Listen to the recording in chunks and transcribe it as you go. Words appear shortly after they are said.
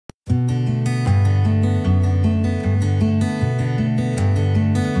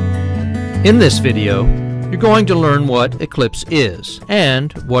In this video, you're going to learn what Eclipse is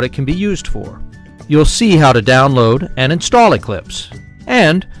and what it can be used for. You'll see how to download and install Eclipse,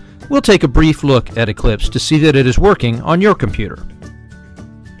 and we'll take a brief look at Eclipse to see that it is working on your computer.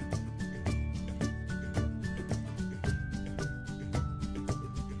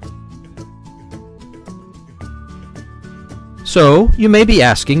 So, you may be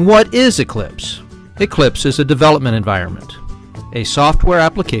asking, what is Eclipse? Eclipse is a development environment, a software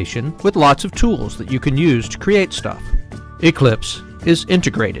application with lots of tools that you can use to create stuff. Eclipse is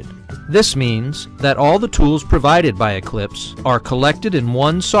integrated. This means that all the tools provided by Eclipse are collected in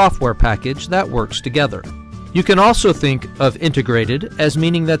one software package that works together. You can also think of integrated as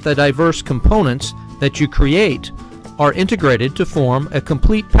meaning that the diverse components that you create are integrated to form a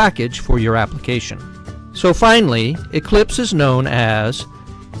complete package for your application. So finally, Eclipse is known as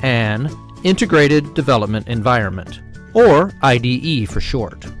an Integrated Development Environment, or IDE for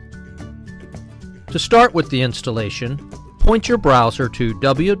short. To start with the installation, point your browser to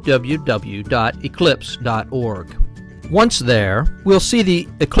www.eclipse.org. Once there, we'll see the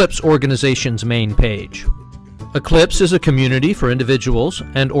Eclipse organization's main page. Eclipse is a community for individuals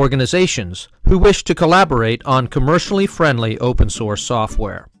and organizations who wish to collaborate on commercially friendly open source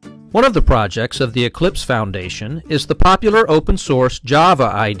software. One of the projects of the Eclipse Foundation is the popular open source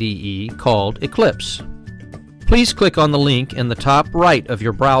Java IDE called Eclipse. Please click on the link in the top right of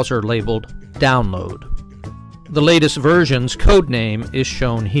your browser labeled Download. The latest version's code name is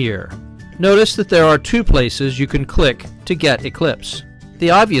shown here. Notice that there are two places you can click to get Eclipse.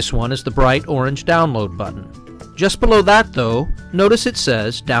 The obvious one is the bright orange download button. Just below that, though, notice it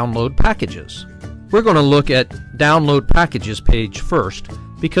says Download Packages. We're going to look at Download Packages page first,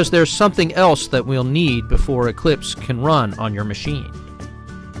 because there's something else that we'll need before Eclipse can run on your machine.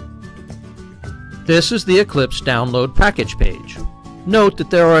 This is the Eclipse download package page. Note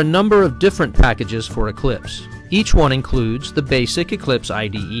that there are a number of different packages for Eclipse. Each one includes the basic Eclipse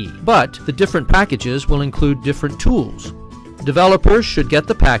IDE, but the different packages will include different tools. Developers should get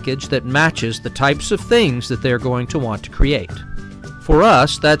the package that matches the types of things that they're going to want to create. For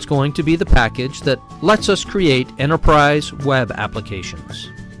us, that's going to be the package that lets us create enterprise web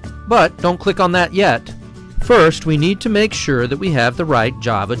applications. But don't click on that yet. First, we need to make sure that we have the right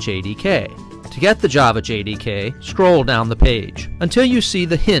Java JDK. To get the Java JDK, scroll down the page until you see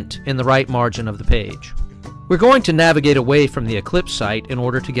the hint in the right margin of the page. We're going to navigate away from the Eclipse site in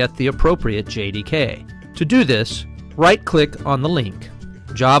order to get the appropriate JDK. To do this, right-click on the link,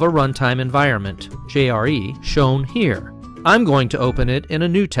 Java Runtime Environment, JRE, shown here. I'm going to open it in a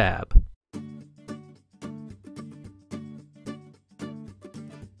new tab.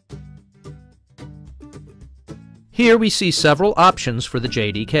 Here we see several options for the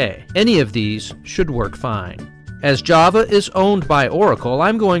JDK. Any of these should work fine. As Java is owned by Oracle,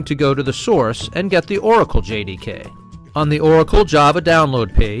 I'm going to go to the source and get the Oracle JDK. On the Oracle Java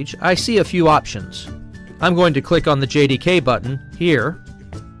download page, I see a few options. I'm going to click on the JDK button here.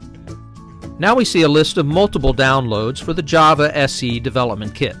 Now we see a list of multiple downloads for the Java SE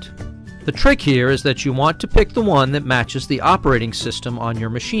development kit. The trick here is that you want to pick the one that matches the operating system on your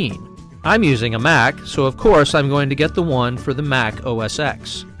machine. I'm using a Mac, so of course I'm going to get the one for the Mac OS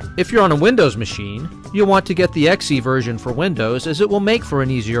X. If you're on a Windows machine, you'll want to get the XE version for Windows, as it will make for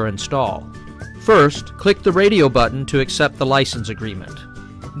an easier install. First, click the radio button to accept the license agreement.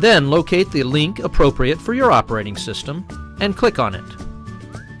 Then locate the link appropriate for your operating system and click on it.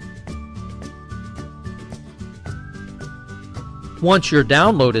 Once your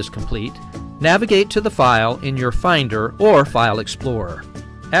download is complete, navigate to the file in your Finder or File Explorer.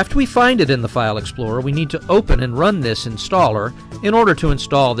 After we find it in the File Explorer, we need to open and run this installer in order to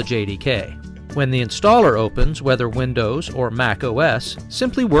install the JDK. When the installer opens, whether Windows or Mac OS,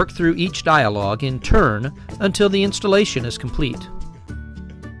 simply work through each dialog in turn until the installation is complete.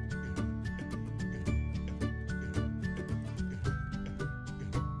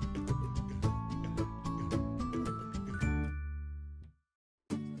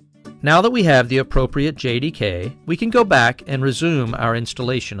 Now that we have the appropriate JDK, we can go back and resume our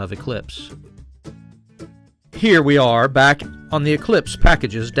installation of Eclipse. Here we are back on the Eclipse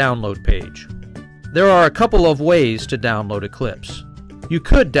Packages download page. There are a couple of ways to download Eclipse. You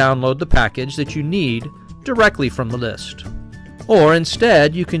could download the package that you need directly from the list. Or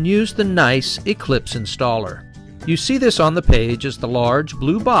instead, you can use the nice Eclipse installer. You see this on the page as the large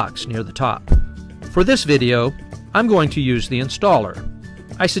blue box near the top. For this video, I'm going to use the installer.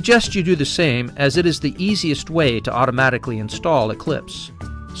 I suggest you do the same, as it is the easiest way to automatically install Eclipse.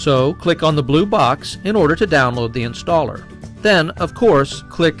 So click on the blue box in order to download the installer. Then, of course,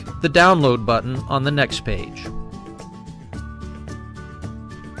 click the download button on the next page.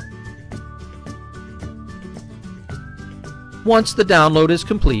 Once the download is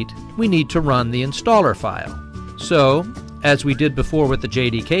complete, we need to run the installer file. So, as we did before with the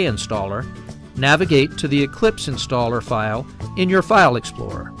JDK installer, navigate to the Eclipse installer file in your File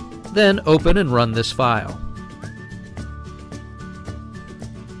Explorer. Then open and run this file.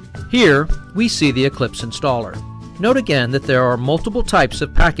 Here, we see the Eclipse installer. Note again that there are multiple types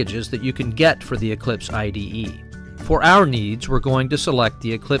of packages that you can get for the Eclipse IDE. For our needs, we're going to select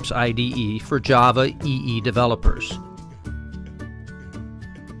the Eclipse IDE for Java EE developers.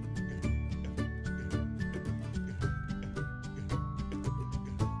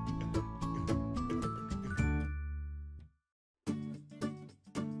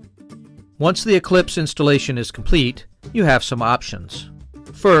 Once the Eclipse installation is complete, you have some options.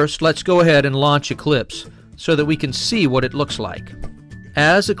 First, let's go ahead and launch Eclipse so that we can see what it looks like.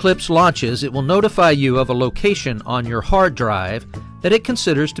 As Eclipse launches, it will notify you of a location on your hard drive that it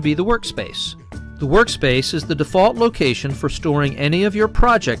considers to be the workspace. The workspace is the default location for storing any of your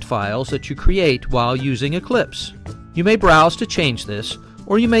project files that you create while using Eclipse. You may browse to change this,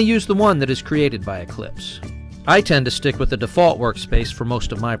 or you may use the one that is created by Eclipse. I tend to stick with the default workspace for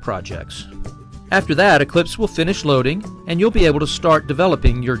most of my projects. After that, Eclipse will finish loading, and you'll be able to start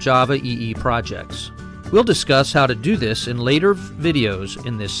developing your Java EE projects. We'll discuss how to do this in later videos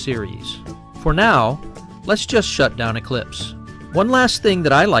in this series. For now, let's just shut down Eclipse. One last thing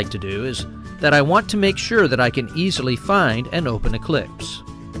that I like to do is that I want to make sure that I can easily find and open Eclipse.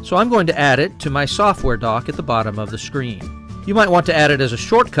 So I'm going to add it to my software dock at the bottom of the screen. You might want to add it as a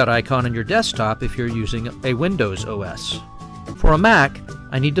shortcut icon on your desktop if you're using a Windows OS. For a Mac,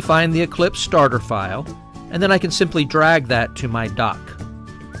 I need to find the Eclipse starter file, and then I can simply drag that to my dock.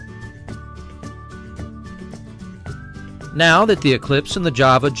 Now that the Eclipse and the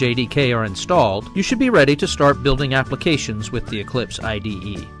Java JDK are installed, you should be ready to start building applications with the Eclipse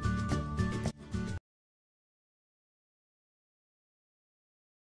IDE.